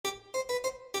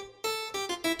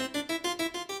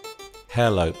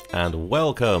Hello and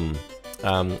welcome.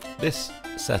 This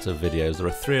set of videos, there are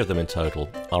 3 of them in total,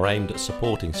 are aimed at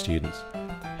supporting students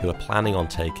who are planning on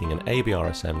taking an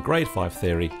ABRSM Grade 5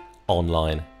 Theory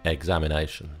online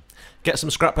examination. Get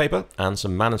some scrap paper and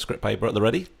some manuscript paper at the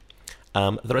ready.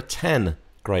 There are 10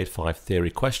 Grade 5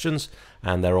 Theory questions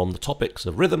and they're on the topics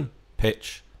of rhythm,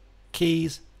 pitch,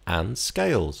 keys and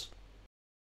scales.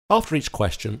 After each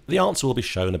question, the answer will be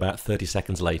shown about 30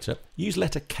 seconds later. Use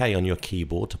letter K on your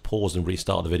keyboard to pause and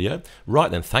restart the video. Right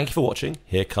then, thank you for watching.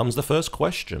 Here comes the first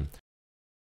question.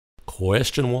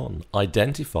 Question 1.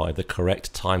 Identify the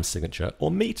correct time signature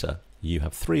or meter. You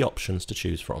have 3 options to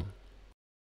choose from.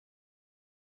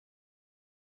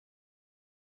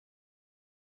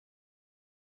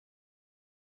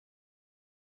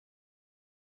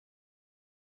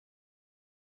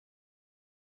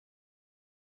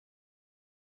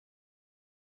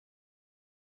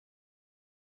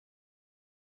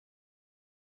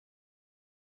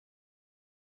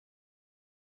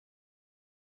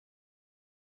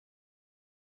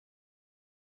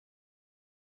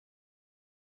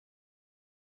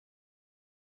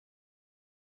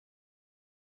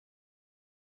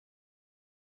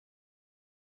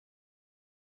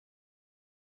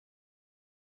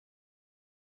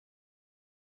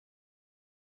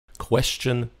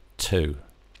 Question 2.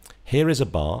 Here is a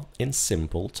bar in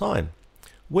simple time.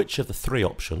 Which of the 3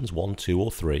 options, 1, 2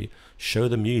 or 3, show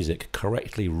the music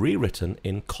correctly rewritten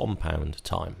in compound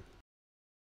time?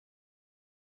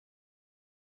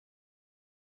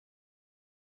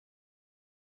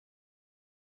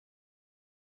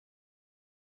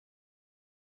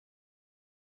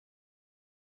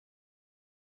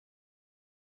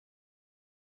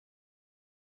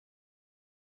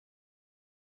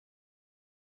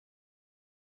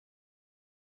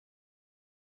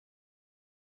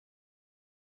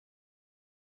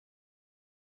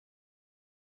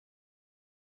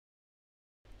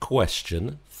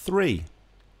 Question 3.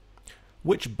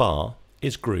 Which bar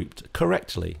is grouped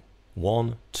correctly?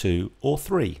 1, 2 or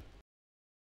 3?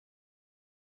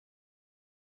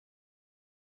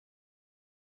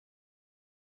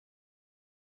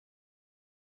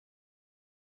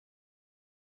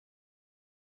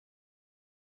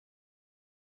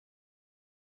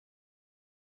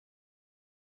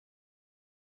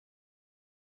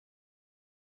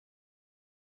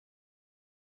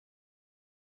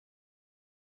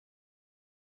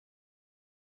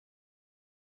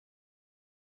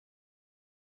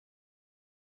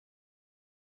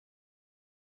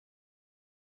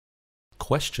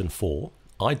 Question 4.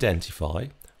 Identify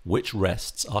which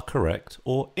rests are correct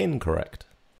or incorrect.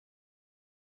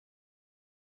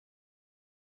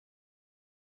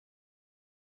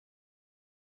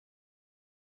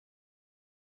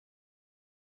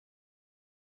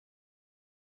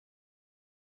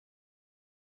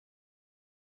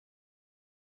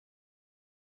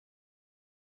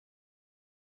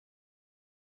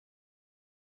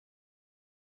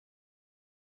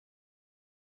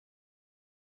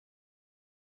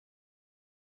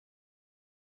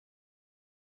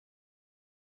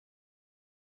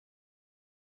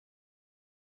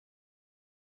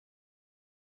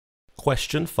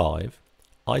 Question 5.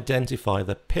 Identify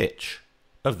the pitch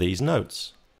of these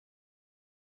notes.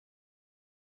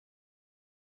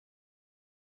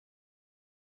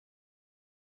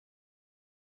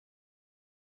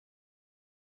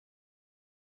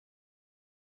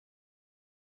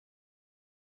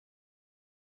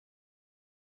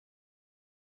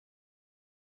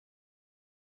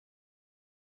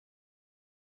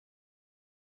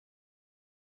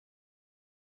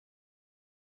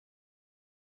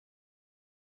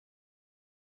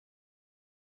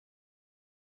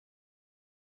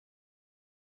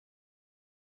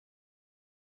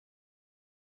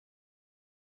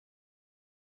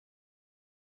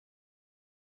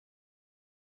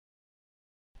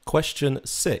 Question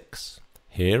 6.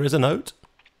 Here is a note.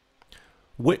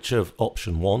 Which of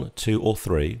option 1, 2 or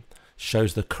 3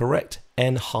 shows the correct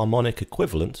enharmonic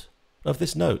equivalent of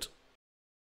this note?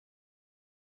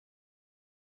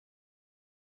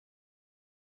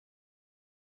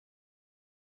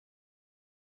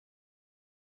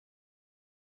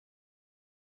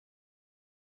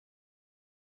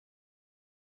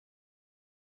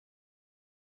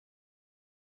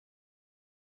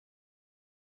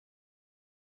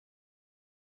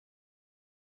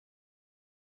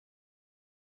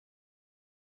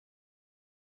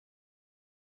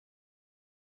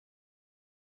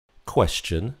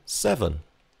 Question 7.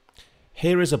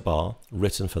 Here is a bar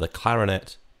written for the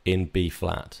clarinet in B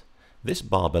flat. This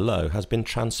bar below has been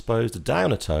transposed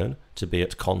down a tone to be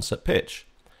at concert pitch.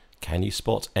 Can you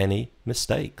spot any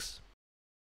mistakes?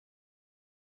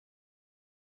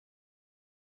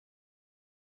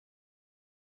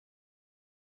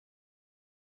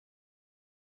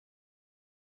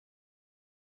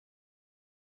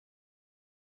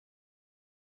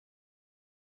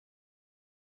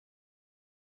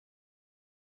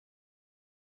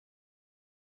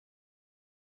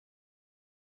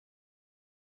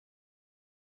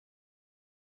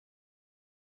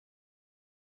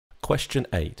 Question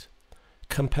 8.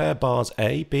 Compare bars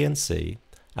A, B and C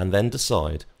and then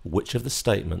decide which of the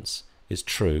statements is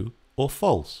true or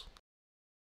false.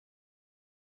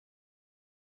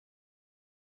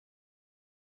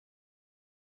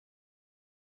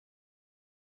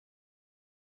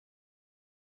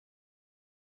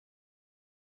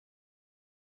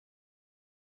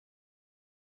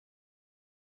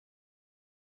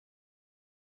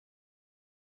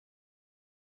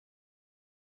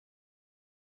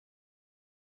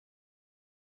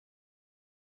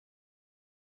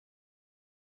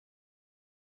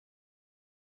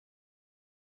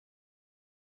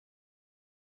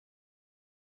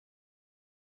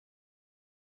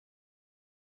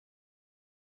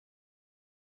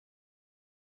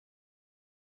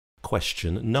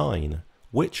 Question 9.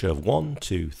 Which of 1,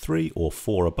 2, 3 or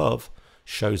 4 above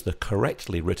shows the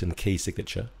correctly written key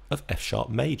signature of F sharp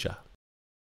major?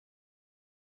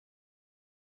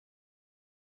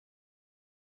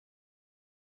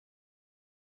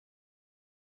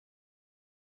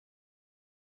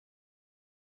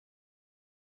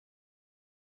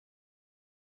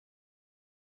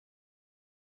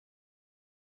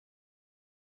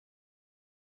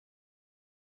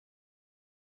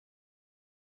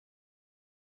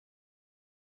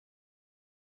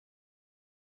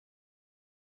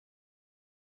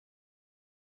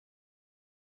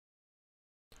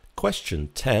 Question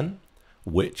 10.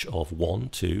 Which of 1,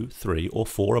 2, 3 or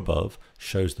 4 above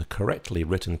shows the correctly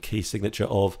written key signature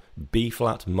of B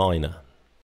flat minor?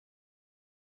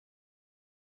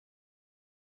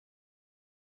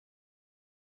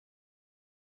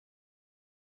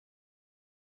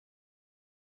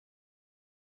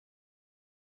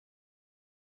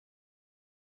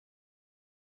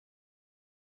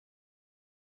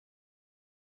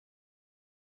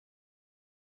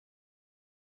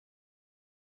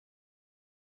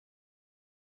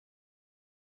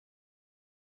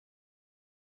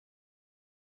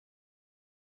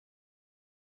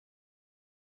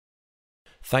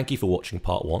 Thank you for watching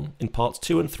part 1. In parts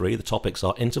 2 and 3, the topics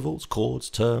are intervals, chords,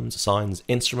 terms, signs,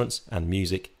 instruments, and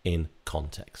music in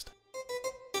context.